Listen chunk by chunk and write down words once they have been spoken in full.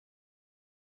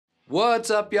What's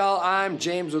up, y'all? I'm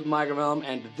James with Microvellum,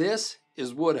 and this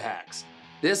is Wood Hacks.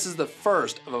 This is the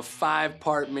first of a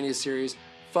 5-part mini-series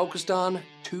focused on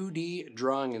 2D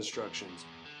drawing instructions.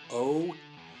 Oh,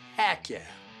 heck yeah.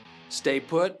 Stay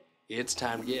put, it's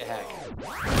time to get hacking.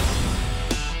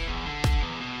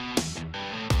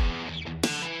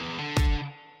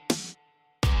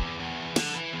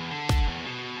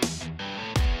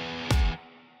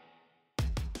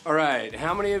 All right,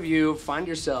 how many of you find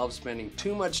yourselves spending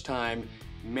too much time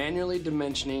manually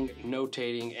dimensioning,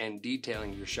 notating, and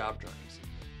detailing your shop drawings?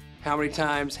 How many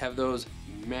times have those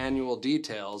manual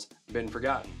details been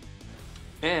forgotten?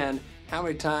 And how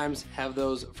many times have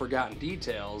those forgotten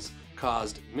details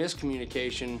caused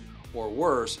miscommunication or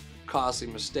worse, costly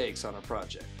mistakes on a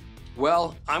project?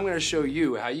 Well, I'm going to show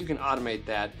you how you can automate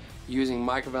that using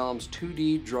Microvellum's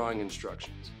 2D drawing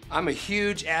instructions. I'm a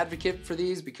huge advocate for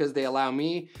these because they allow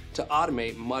me to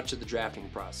automate much of the drafting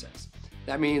process.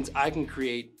 That means I can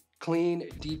create clean,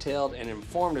 detailed, and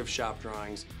informative shop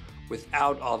drawings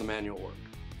without all the manual work.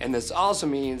 And this also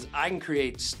means I can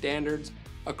create standards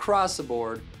across the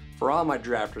board for all my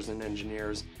drafters and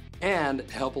engineers and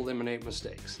help eliminate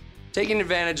mistakes. Taking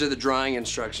advantage of the drawing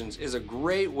instructions is a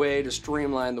great way to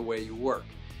streamline the way you work.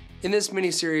 In this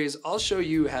mini-series, I'll show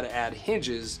you how to add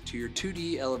hinges to your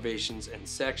 2D elevations and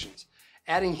sections.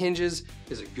 Adding hinges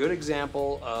is a good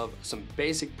example of some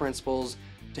basic principles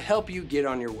to help you get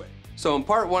on your way. So in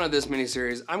part 1 of this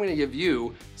mini-series, I'm going to give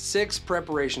you 6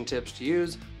 preparation tips to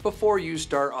use before you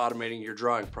start automating your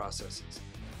drawing processes.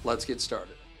 Let's get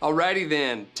started. Alrighty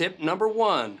then, tip number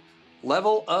 1,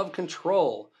 level of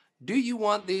control. Do you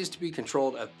want these to be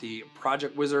controlled at the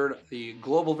project wizard, the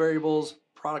global variables,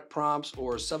 product prompts,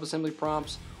 or subassembly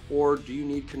prompts, or do you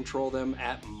need to control them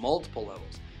at multiple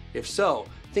levels? If so,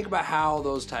 think about how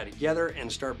those tie together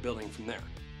and start building from there.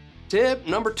 Tip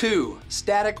number 2,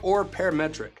 static or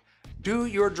parametric. Do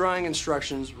your drawing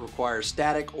instructions require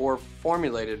static or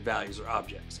formulated values or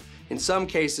objects? In some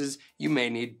cases, you may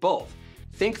need both.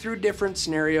 Think through different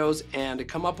scenarios and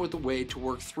come up with a way to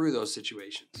work through those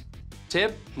situations.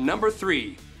 Tip number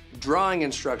 3, drawing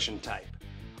instruction type.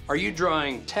 Are you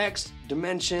drawing text,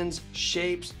 dimensions,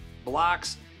 shapes,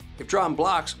 blocks? If drawing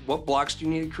blocks, what blocks do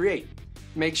you need to create?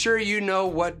 Make sure you know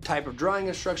what type of drawing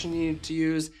instruction you need to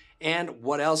use and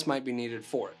what else might be needed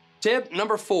for it. Tip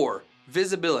number 4,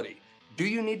 visibility. Do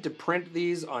you need to print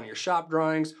these on your shop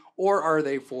drawings or are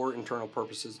they for internal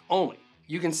purposes only?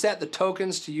 You can set the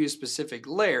tokens to use specific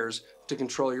layers to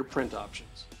control your print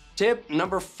options. Tip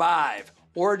number 5,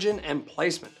 origin and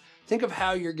placement. Think of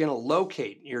how you're going to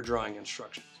locate your drawing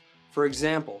instructions. For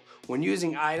example, when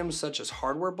using items such as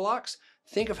hardware blocks,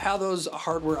 think of how those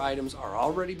hardware items are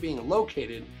already being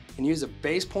located and use a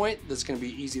base point that's going to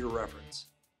be easy to reference.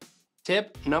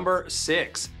 Tip number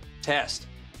 6, test.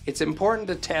 It's important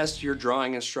to test your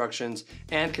drawing instructions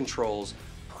and controls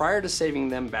prior to saving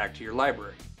them back to your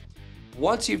library.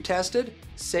 Once you've tested,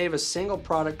 save a single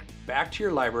product back to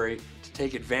your library to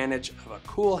take advantage of a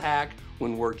cool hack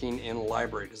when working in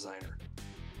Library Designer.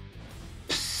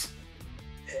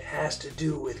 It has to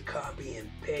do with copy and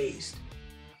paste.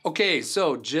 Okay,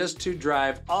 so just to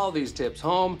drive all these tips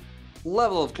home,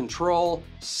 level of control,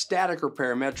 static or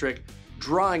parametric,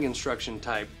 drawing instruction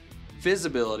type,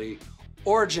 visibility,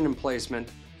 origin and placement,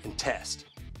 and test.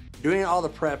 Doing all the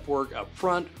prep work up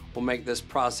front will make this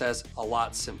process a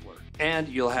lot simpler, and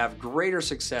you'll have greater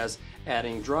success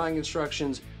adding drawing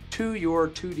instructions to your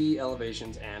 2D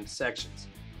elevations and sections.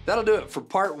 That'll do it for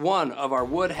part 1 of our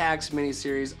Wood Hacks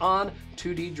mini-series on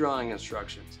 2D drawing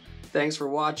instructions. Thanks for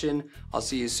watching. I'll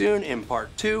see you soon in part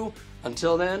 2.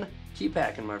 Until then, keep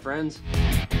hacking, my friends.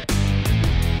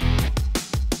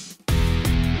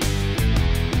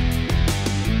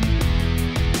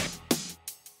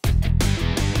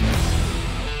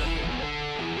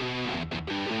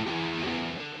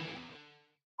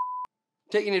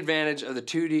 Taking advantage of the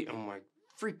 2D, oh my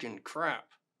freaking crap.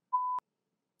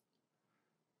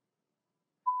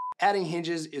 Adding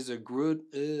hinges is a good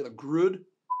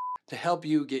to help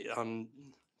you get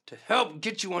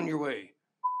you on your way.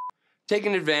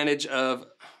 Taking advantage of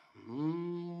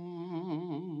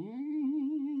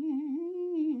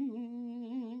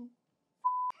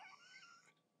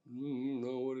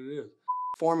know what it is.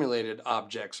 Formulated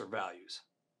objects or values.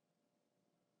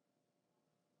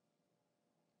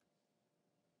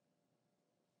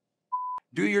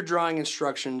 Do your drawing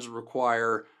instructions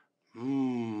require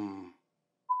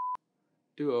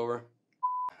do over.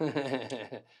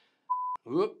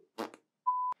 Whoop.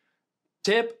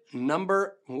 Tip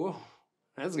number, whoa,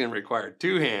 that's gonna require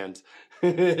 2 hands. I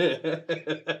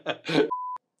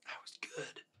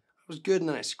was good and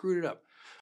then I screwed it up.